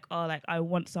be like, oh, like I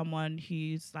want someone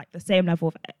who's like the same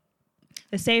level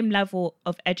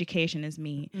of education as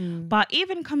me. But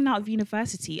even coming out of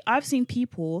university, I've seen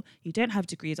people who don't have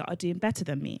degrees that are doing better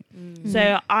than me.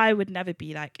 So I would never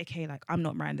be like, okay, like I'm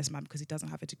not marrying this man because he doesn't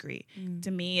have a degree. To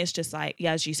me, it's just like,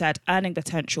 yeah, as you said, earning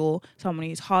potential, someone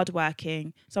who's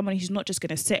hardworking, someone who's not just going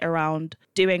to sit around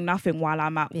doing nothing while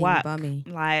I'm at Being work. bummy.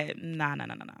 Like, nah.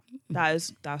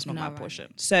 That's not my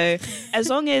portion. So as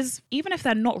long as, even if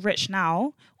they're not rich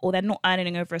now or they're not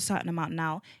earning over a certain amount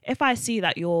now, if I see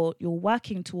that you're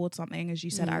working towards something, as you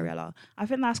said, Ariella, I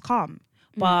think that's calm.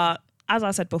 But as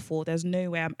I said before, there's no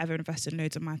way I'm ever investing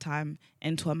loads of my time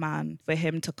into a man for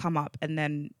him to come up and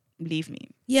then leave me.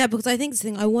 Yeah, because I think it's the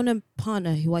thing, I want a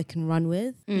partner who I can run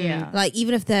with. Yeah. Like,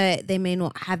 even if they may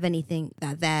not have anything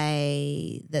that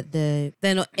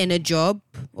they're not in a job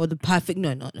or the perfect,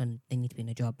 no, they need to be in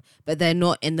a job, but they're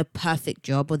not in the perfect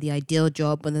job or the ideal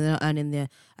job, or they're not earning the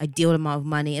ideal amount of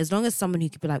money. As long as someone who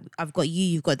could be like, I've got you,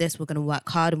 you've got this, we're going to work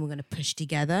hard and we're going to push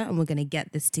together and we're going to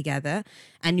get this together,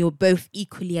 and you're both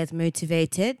equally as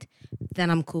motivated,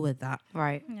 then I'm cool with that.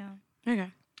 Right. Yeah.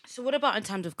 Okay. So what about in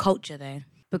terms of culture though?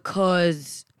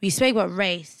 because we spoke about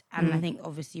race, and I think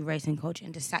obviously race and culture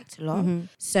intersect a lot.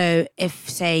 So if,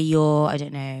 say, you're, I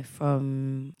don't know,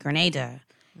 from Grenada,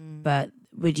 but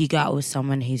would you go out with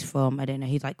someone who's from, I don't know,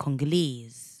 who's like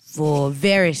Congolese? For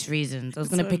various reasons. I was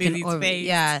going to pick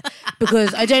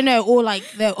because I don't know, or like,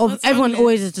 everyone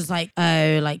always is just like,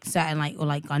 oh, like certain, like, or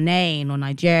like Ghanaian or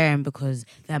Nigerian because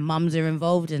their mums are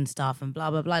involved in stuff and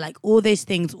blah, blah, blah. Like, all those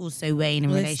things also weigh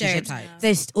in relationships.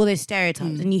 There's all those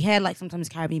stereotypes. And you hear, like, sometimes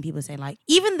Caribbean people say, like,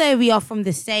 even though we are from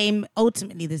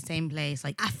ultimately the same place,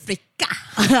 like Africa,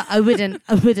 I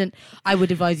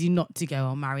would advise you not to go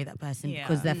or marry that person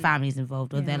because their family's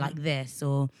involved or they're like this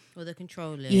or they're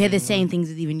controlling. You hear the same things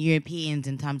with even Europeans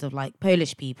in terms of like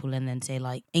Polish people and then say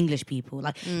like English people.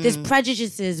 Like there's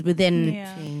prejudices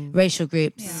within racial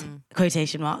groups,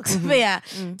 quotation marks. But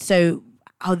so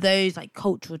are those like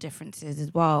cultural differences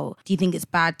as well? Do you think it's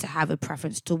bad to have a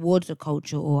preference towards a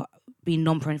culture or be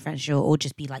non-preferential or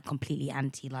just be like completely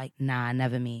anti, like, nah,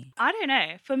 never me? I don't know.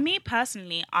 For me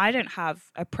personally, I don't have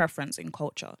a preference in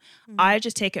culture. I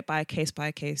just take it by a case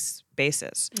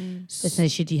basis. So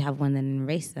should you have one then in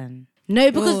race then? No,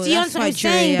 because do you understand what I'm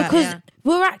saying? Because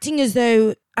we're acting as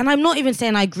though, and I'm not even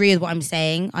saying I agree with what I'm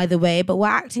saying either way, but we're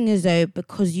acting as though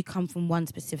because you come from one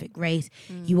specific race,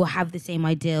 you will have the same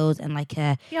ideals and like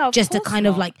just a kind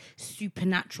of like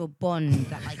supernatural bond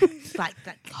that like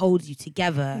that holds you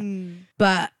together.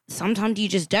 But sometimes you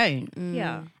just don't.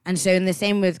 Yeah. And so in the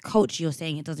same with culture, you're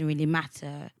saying it doesn't really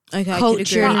matter. Okay,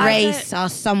 culture and race are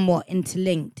somewhat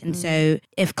interlinked. And so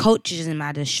if culture doesn't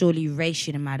matter, surely race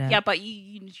shouldn't matter. Yeah, but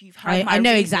you've heard I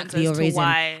know exactly your reason.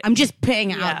 Why... I'm just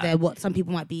putting it out there what some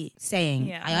people might be saying.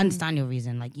 Yeah. I understand your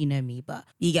reason, like, you know me, but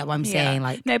you get what I'm saying.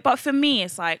 Like, no, but for me,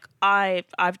 it's like I've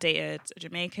dated a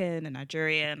Jamaican and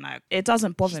Nigerian. Like, it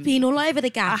doesn't bother me. Been all over the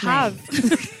gap. I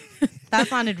have. That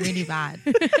sounded really bad.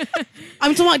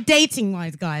 I'm talking about dating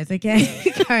wise, guys,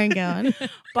 okay? Go on.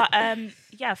 But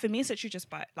for me, it's literally just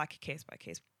by like a case by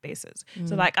case basis.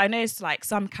 So like I know it's like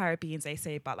some Caribbeans, they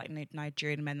say about like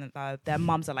Nigerian men that their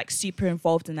mums are like super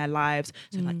involved in their lives.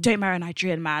 So like, don't marry a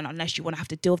Nigerian man unless you want to have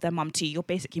to deal with their mum too. You're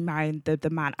basically marrying the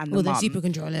man and the mum. They're super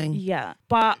controlling. Yeah,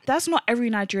 but that's not every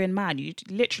Nigerian man. You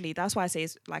literally, that's why I say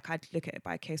it's like I'd look at it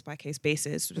by case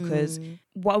basis because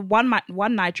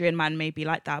one Nigerian man may be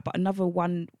like that, but another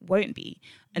one won't be.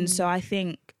 And so I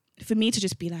think for me to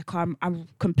just be like, I'm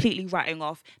completely writing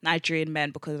off Nigerian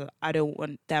men because I don't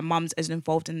want their mums as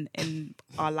involved in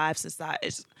our lives as that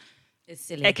is. It's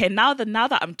silly. Okay, now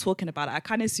that I'm talking about it, I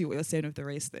kind of see what you're saying with the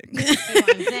race thing. See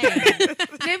what I'm saying?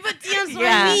 No, but do you understand what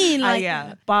I mean?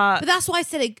 Like, but that's why I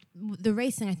said the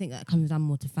race thing. I think that comes down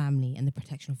more to family and the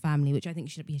protection of family, which I think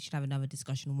we should have another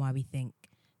discussion on why we think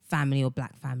family or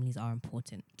black families are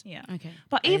important. Yeah. Okay.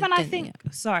 But even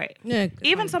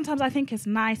sometimes I think it's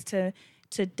nice to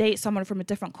date someone from a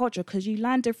different culture because you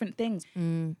learn different things.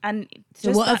 And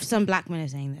so what if some black men are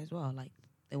saying that as well? Like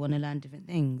they want to learn different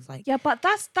things. Like but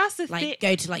that's the like thing.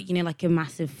 go to like, you know, like a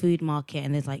massive food market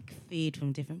and there's like food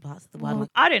from different parts of the world. Like,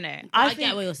 I don't know. I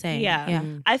get what you're saying. Yeah.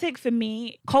 I think for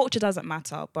me, culture doesn't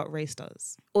matter, but race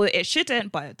does. Or it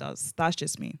shouldn't, but it does. That's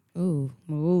just me.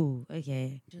 Ooh,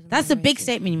 okay. That's a big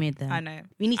statement you made there. I know.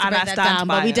 We need to break that down,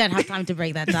 but we don't have time to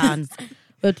break that down.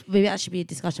 But maybe that should be a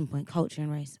discussion point, culture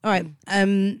and race. All right.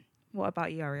 What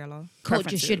about you, Ariella?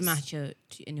 Culture should match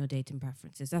in your dating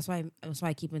preferences. That's why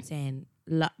I keep on saying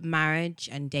marriage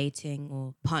and dating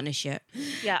or partnership.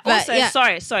 Yeah. But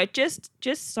also, sorry.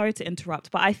 Just sorry to interrupt,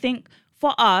 but I think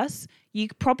for us, you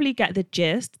probably get the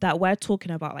gist that we're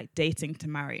talking about like dating to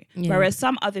marry, whereas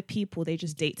some other people they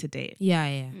just date to date.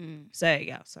 Yeah. So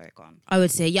sorry, go on. I would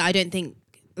say I don't think.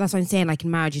 That's what I'm saying. Like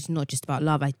in marriage, it's not just about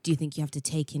love. I do think you have to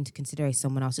take into consideration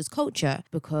someone else's culture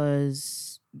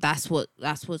because that's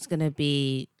what's gonna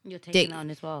be. You're taking that on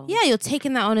as well. Yeah, you're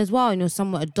taking that on as well, and you're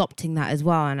somewhat adopting that as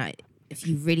well. And if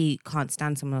you really can't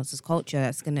stand someone else's culture,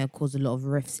 that's gonna cause a lot of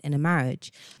rifts in a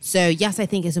marriage. So yes, I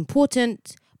think it's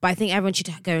important, but I think everyone should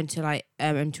go into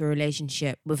into a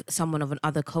relationship with someone of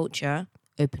another culture,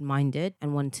 open-minded,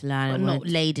 and want to learn, but not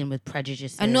laden with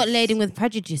prejudices.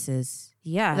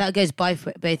 Yeah, that goes both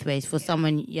ways for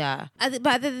someone. Yeah,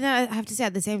 but I have to say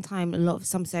at the same time,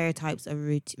 some stereotypes are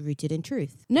rooted in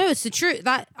truth. No, it's the truth.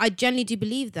 That I generally do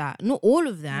believe that. Not all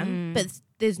of them, but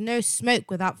there's no smoke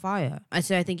without fire. And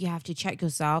so I think you have to check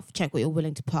yourself, check what you're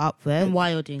willing to put up with, and why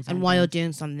you're doing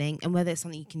something, and whether it's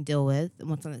something you can deal with and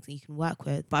what's something that you can work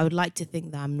with. But I would like to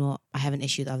think that I have an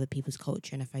issue with other people's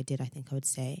culture, and if I did, I think I would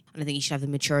say. And I think you should have the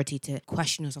maturity to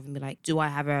question yourself and be like, do I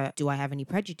have any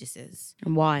prejudices?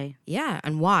 And why? Yeah,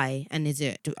 and why? And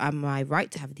am I right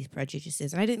to have these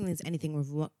prejudices? And I don't think there's anything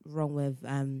wrong with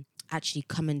actually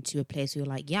coming to a place where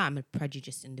you're like, yeah, I'm a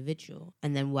prejudiced individual,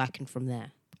 and then working from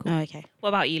there. Oh, okay. What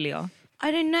about you, Leah?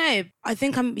 I don't know. I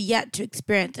think I'm yet to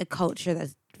experience a culture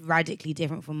that's radically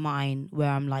different from mine, where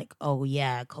I'm like, oh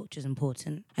yeah, culture's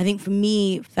important. I think for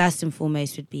me, first and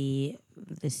foremost would be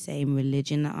the same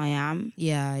religion that I am.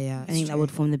 Yeah. I think that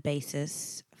would form the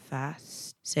basis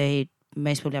first. So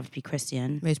most probably have to be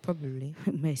Christian. Most probably.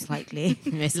 Most likely.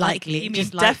 Most likely. You mean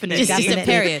Just definitely. Just a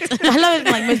period. I love it,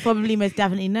 like most probably, most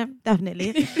definitely. No,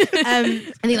 definitely.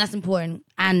 I think that's important.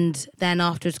 And then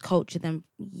afterwards, culture, then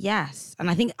yes. And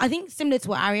I think similar to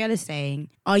what Ariel is saying,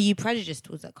 are you prejudiced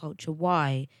towards that culture?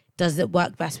 Why? Does it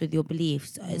work best with your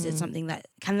beliefs? Is it something that,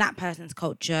 can that person's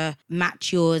culture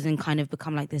match yours and kind of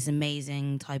become like this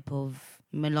amazing type of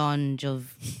melange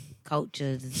of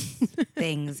cultures,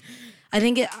 things? I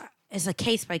think it's a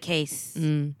case by case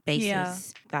basis. Yeah.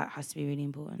 That has to be really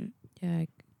important. Yeah,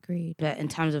 agreed. But in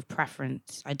terms of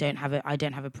preference, I don't have a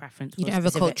preference. You for don't have a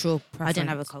specific- cultural preference. I don't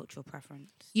have a cultural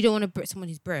preference. You don't want someone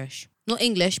who's British. Not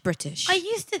English, British. I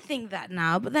used to think that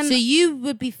now, but then So you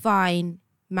would be fine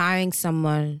marrying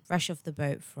someone fresh off the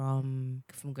boat from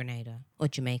Grenada or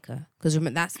Jamaica. Because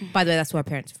that's, by the way, that's where our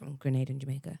parents are from, Grenada and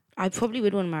Jamaica. I probably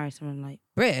would want to marry someone like.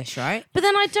 British, right? But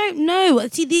then I don't know.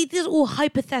 See, these are all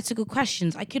hypothetical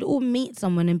questions. I could all meet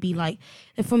someone and be like,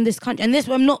 they're from this country. And this,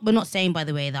 we're not saying, by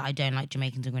the way, that I don't like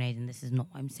Jamaicans or Grenadians. This is not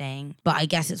what I'm saying. But I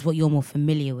guess it's what you're more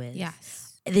familiar with.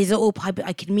 Yes. These are all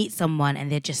I could meet someone and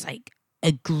they're just like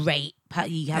a great.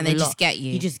 You have And they a lot. just get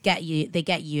you. You just get you. They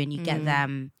get you, and you get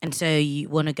them, and so you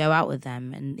want to go out with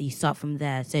them, and you start from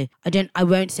there. So I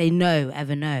won't say no,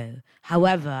 ever no.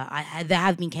 However, there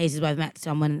have been cases where I've met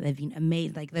someone and they've been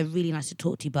amazing, like they're really nice to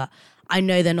talk to, but I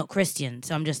know they're not Christian,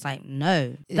 so I'm just like,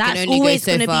 no. It That's can only go always so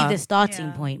going to far. be the starting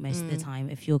Yeah. point most of the time,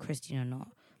 if you're Christian or not.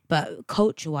 But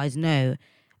culture-wise, no.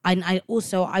 I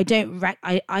also I don't.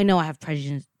 I know I have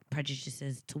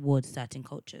prejudices towards certain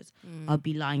cultures. I'd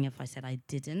be lying if I said I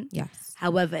didn't. Yes.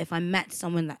 However, if I met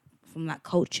someone that from that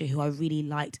culture who I really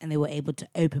liked and they were able to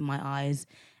open my eyes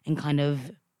and kind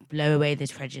of blow away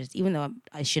this prejudice, even though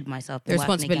I should myself be The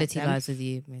working against responsibility them, lies with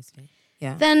you, mostly.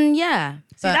 Yeah. then yeah.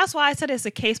 See, that's why I said it's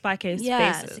a case by case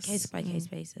yeah, basis. it's a case by case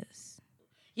basis.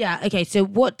 Yeah, okay, so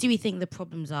what do we think the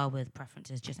problems are with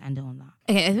preferences? Just end it on that.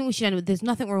 Okay, I think we should end with there's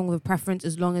nothing wrong with preference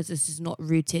as long as this is not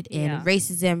rooted in Yeah.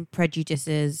 racism,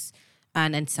 prejudices,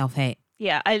 and self-hate.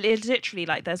 Yeah, it's literally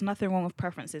like there's nothing wrong with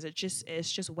preferences.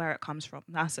 It's just where it comes from.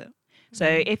 That's it. So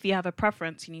if you have a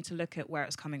preference, you need to look at where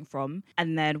it's coming from,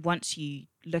 and then once you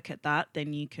look at that,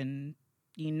 then you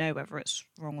know whether it's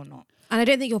wrong or not. And I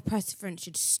don't think your preference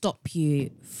should stop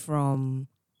you from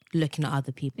looking at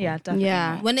other people. Yeah, definitely.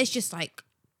 Yeah. not. When it's just like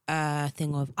a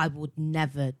thing of I would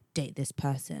never date this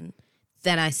person,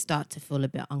 then I start to feel a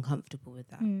bit uncomfortable with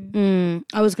that.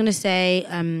 I was going to say,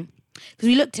 because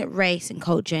we looked at race and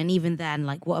culture, and even then,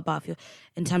 like, what about if you're,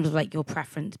 in terms of like your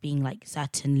preference being like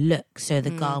certain looks? So the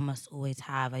girl must always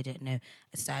have, I don't know,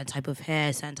 a certain type of hair,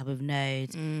 a certain type of nose,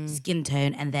 skin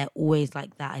tone, and they're always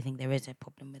like that. I think there is a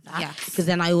problem with that. Yes. Because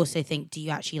then I also think, do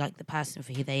you actually like the person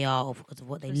for who they are or because of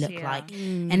what they look Yeah. like?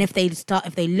 And if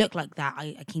they look like that,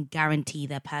 I can guarantee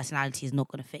their personality is not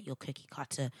going to fit your cookie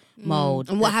cutter mold.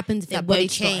 And what happens if They that body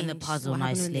won't slot change? in the puzzle What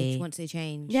happens when nicely? once they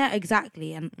change? Yeah,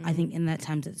 exactly. And I think in that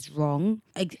terms it's wrong.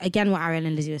 Again, what Ariel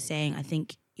and Lizzie were saying, I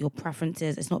think your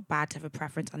preferences, it's not bad to have a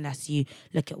preference unless you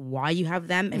look at why you have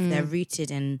them. If they're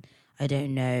rooted in, I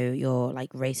don't know, your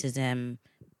like racism,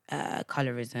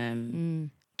 colorism,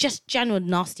 just general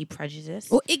nasty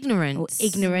prejudice Or ignorance.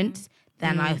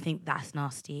 then I think that's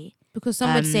nasty. Because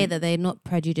some would say that they're not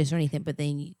prejudiced or anything, but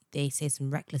they say some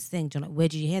reckless things. You're like, where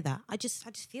did you hear that? I just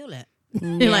feel it.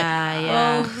 You're like,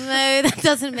 yeah. oh no, that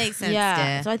doesn't make sense.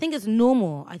 Yeah. dear. So I think it's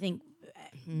normal. I think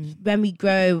when we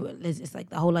grow, it's like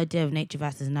the whole idea of nature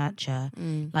versus nurture.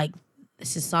 Like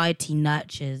society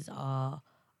nurtures our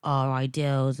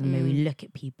ideals and the way we look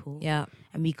at people. Yeah.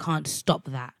 And we can't stop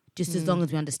that. Just as long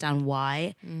as we understand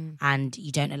why and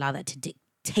you don't allow that to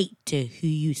dictate to who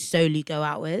you solely go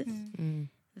out with,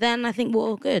 then I think we're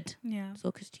all good. Yeah. It's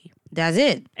all Christy. That's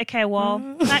it. Okay, well,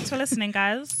 thanks for listening,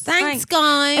 guys. Thanks,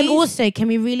 guys. And also, can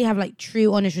we really have like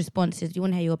true, honest responses? Do you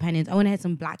want to hear your opinions? I want to hear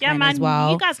some black Yeah, men man, as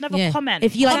well. you guys never Yeah. comment.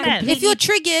 If you like comment. completely- if you're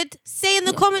triggered, say in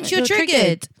the comments you're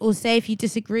triggered. Or say if you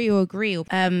disagree or agree.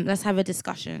 Let's have a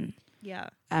discussion. Yeah.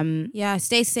 Yeah,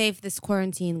 stay safe this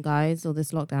quarantine, guys, or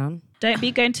this lockdown. Don't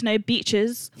be going to no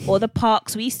beaches or the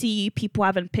parks. We see you people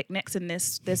having picnics in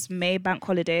this May bank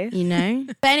holiday. You know?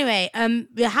 But anyway,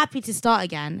 we're happy to start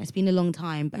again. It's been a long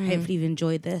time, but hopefully you've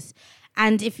enjoyed this.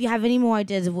 And if you have any more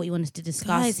ideas of what you want us to discuss,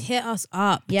 Guys, hit us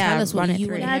up. Yeah, Tell us run what it you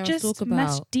through. want to Yeah, hear us just talk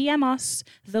about. DM us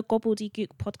the Gobbledygook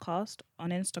podcast on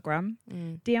Instagram.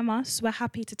 DM us. We're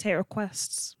happy to take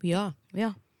requests. We are.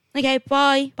 yeah. Okay,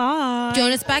 bye. Bye.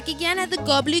 Join us back again at the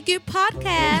Gobbledygook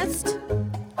podcast.